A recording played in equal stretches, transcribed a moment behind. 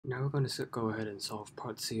Now we're going to go ahead and solve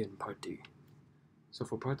part C and part D. So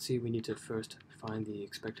for part C, we need to first find the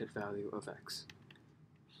expected value of x.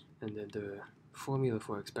 And then the formula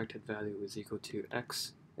for expected value is equal to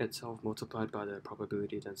x itself multiplied by the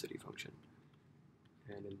probability density function.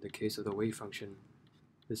 And in the case of the wave function,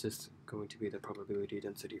 this is going to be the probability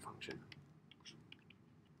density function.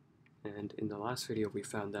 And in the last video, we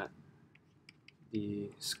found that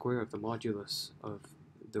the square of the modulus of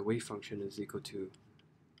the wave function is equal to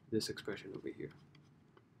this expression over here.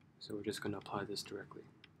 So we're just going to apply this directly.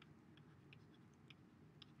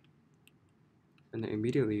 And then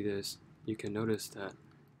immediately you can notice that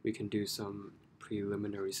we can do some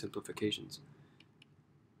preliminary simplifications.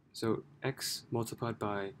 So x multiplied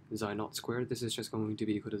by xi naught squared, this is just going to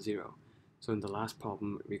be equal to 0. So in the last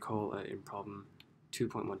problem, recall in problem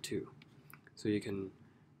 2.12. So you can,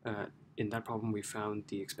 in that problem we found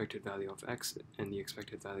the expected value of x and the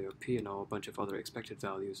expected value of p and a whole bunch of other expected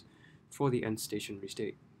values for the nth stationary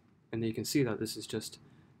state. And then you can see that this is just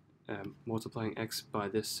multiplying x by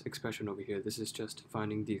this expression over here. This is just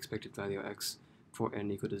finding the expected value of x for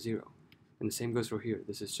n equal to 0. And the same goes for here.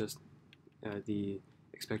 This is just the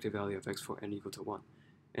expected value of x for n equal to 1.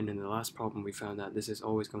 And in the last problem we found that this is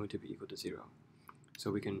always going to be equal to 0.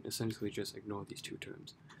 So we can essentially just ignore these two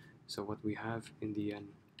terms. So what we have in the end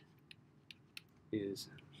is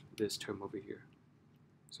this term over here.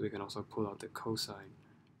 So we can also pull out the cosine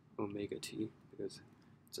omega t because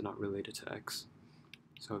it's not related to x.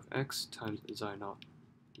 So if x times xi naught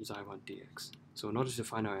xi1 dx. So in order to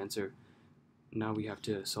find our answer, now we have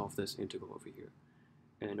to solve this integral over here.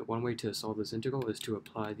 And one way to solve this integral is to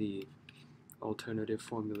apply the alternative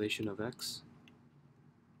formulation of x.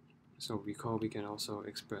 So recall we can also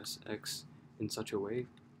express x in such a way.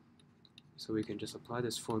 So we can just apply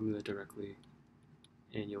this formula directly,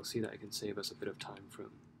 and you'll see that it can save us a bit of time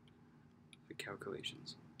from the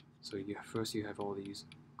calculations. So first you have all these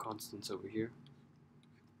constants over here.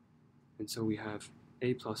 And so we have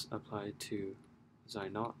a plus applied to xi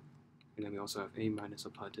naught, and then we also have a minus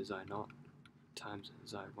applied to xi naught times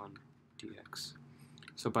xi1 dx.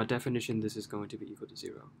 So by definition, this is going to be equal to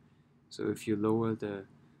 0. So if you lower the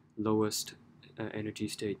lowest energy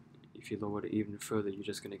state, if you lower it even further, you're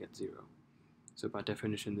just going to get 0. So by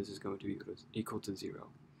definition, this is going to be equal to 0.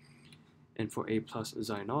 And for a plus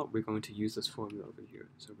xi naught, we're going to use this formula over here.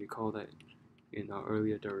 So recall that in our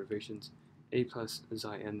earlier derivations, a plus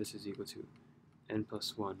xi n, this is equal to n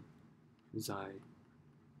plus 1 xi,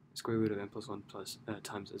 square root of n plus 1 plus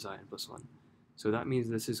times xi n plus 1. So that means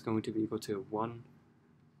this is going to be equal to 1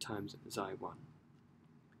 times xi1.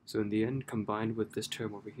 So in the end, combined with this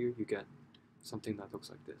term over here, you get something that looks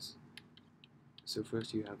like this. So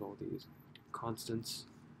first you have all these constants,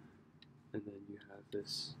 and then you have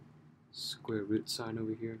this square root sign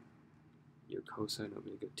over here, your cosine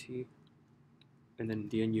omega t, and then in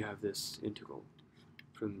the end you have this integral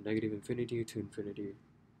from negative infinity to infinity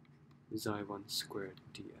xi1 squared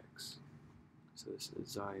dx. So this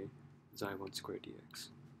is xi1 squared dx.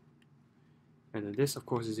 And then this of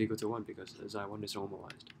course is equal to 1 because xi1 is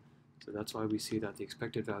normalized. So that's why we see that the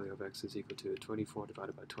expected value of x is equal to 24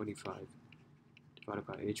 divided by 25 divided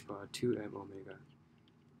by h bar 2m omega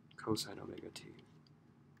cosine omega t.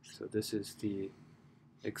 So this is the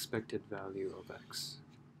expected value of x.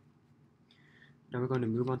 Now we're going to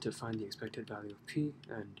move on to find the expected value of p,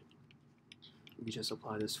 and we just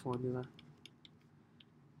apply this formula.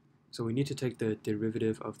 So we need to take the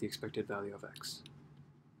derivative of the expected value of x.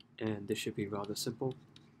 And this should be rather simple.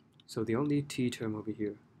 So the only t term over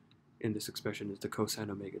here in this expression is the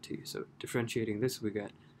cosine omega t. So differentiating this, we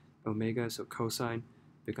get omega, so cosine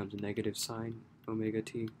becomes negative sine omega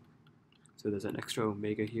t. So there's an extra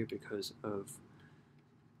omega here because of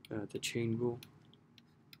the chain rule.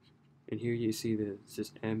 And here you see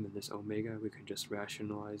this m and this omega. We can just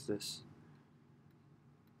rationalize this,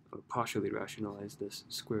 or partially rationalize this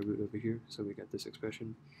square root over here. So we get this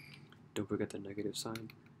expression. Don't forget the negative sign,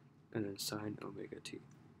 and then sine omega t.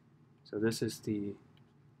 So this is the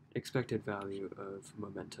expected value of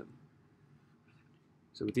momentum.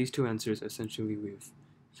 So with these two answers, essentially we've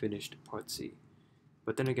finished part C.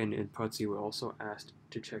 But then again, in part C, we're also asked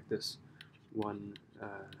to check this one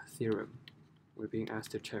theorem. We're being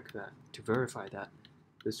asked to check that, to verify that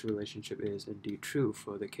this relationship is indeed true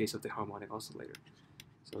for the case of the harmonic oscillator.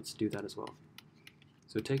 So let's do that as well.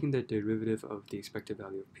 So taking the derivative of the expected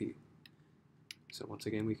value of p. So once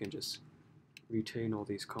again, we can just retain all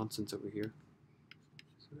these constants over here.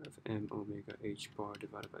 So we have m omega h bar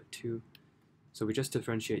divided by 2. So we just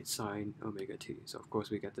differentiate sine omega t. So of course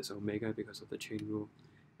we get this omega because of the chain rule,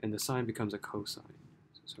 and the sine becomes a cosine.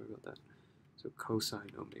 So sorry about that. So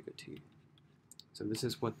cosine omega t. So this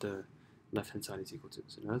is what the left-hand side is equal to.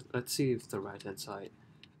 So now let's see if the right-hand side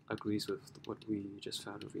agrees with what we just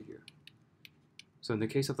found over here. So in the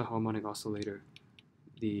case of the harmonic oscillator,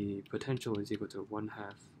 the potential is equal to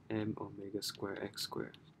 1/2 m omega square x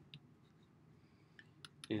squared.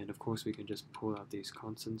 And of course we can just pull out these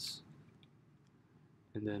constants,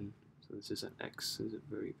 and then, so this is an x, this is a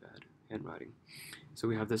very bad handwriting. So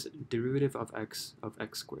we have this derivative of x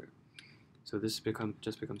squared. So this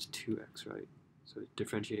just becomes 2x, right? So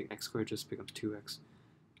differentiating x squared just becomes 2x,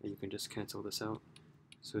 and you can just cancel this out.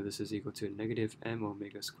 So this is equal to negative m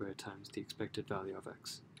omega squared times the expected value of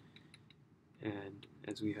x. And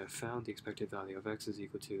as we have found, the expected value of x is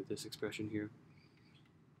equal to this expression here.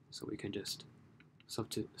 So we can just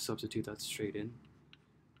substitute that straight in.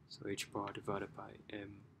 So h bar divided by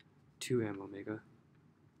 2m omega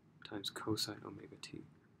times cosine omega t.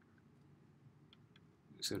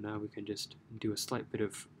 So now we can just do a slight bit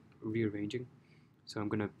of rearranging. So I'm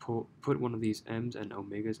going to put one of these m's and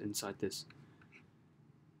omegas inside this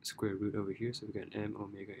square root over here. So we get m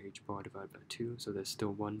omega h bar divided by 2. So there's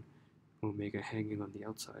still one omega hanging on the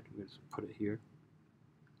outside. I'm going to put it here.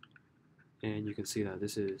 And you can see that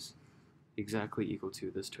this is exactly equal to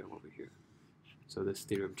this term over here. So this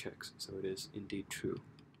theorem checks. So it is indeed true.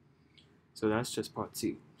 So that's just part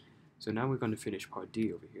C. So now we're going to finish part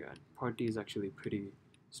D over here. And part D is actually pretty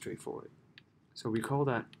straightforward. So recall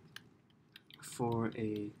that for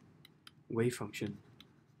a wave function,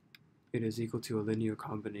 it is equal to a linear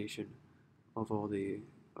combination of all the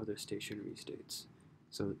other stationary states.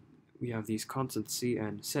 So we have these constants C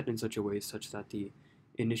and set in such a way such that the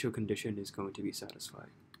initial condition is going to be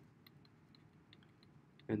satisfied.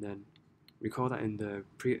 And then recall that in the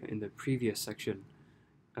previous section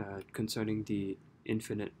concerning the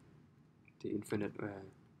infinite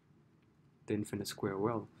square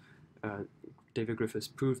well, David Griffiths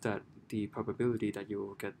proved that the probability that you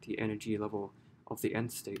will get the energy level of the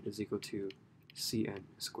nth state is equal to Cn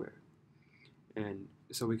squared. And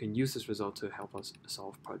so we can use this result to help us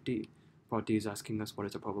solve part D. Part D is asking us what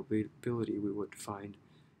is the probability we would find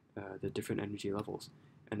the different energy levels.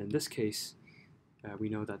 And in this case, we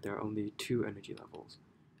know that there are only two energy levels.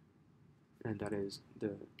 And that is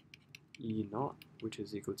the E0, which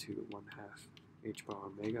is equal to 1/2 h bar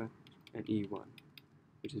omega, and E1,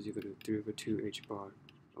 which is equal to 3/2 h bar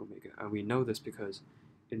omega. And we know this because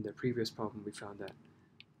in the previous problem we found that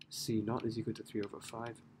C0 is equal to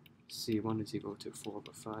 3/5, C1 is equal to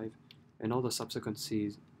 4/5, and all the subsequent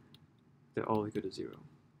C's, they're all equal to 0.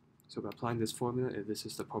 So by applying this formula, this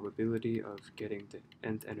is the probability of getting the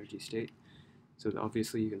nth energy state. So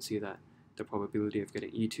obviously you can see that the probability of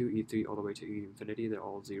getting E2, E3 all the way to E infinity, they're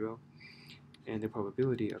all 0. And the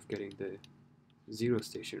probability of getting the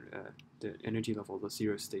the energy level of the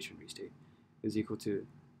zero stationary state is equal to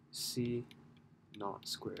C0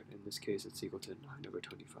 squared. In this case, it's equal to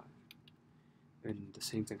 9/25. And the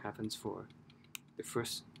same thing happens for the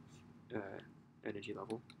first energy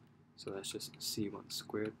level. So that's just C1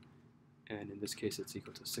 squared. And in this case, it's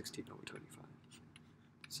equal to 16/25.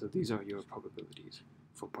 So these are your probabilities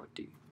for part D.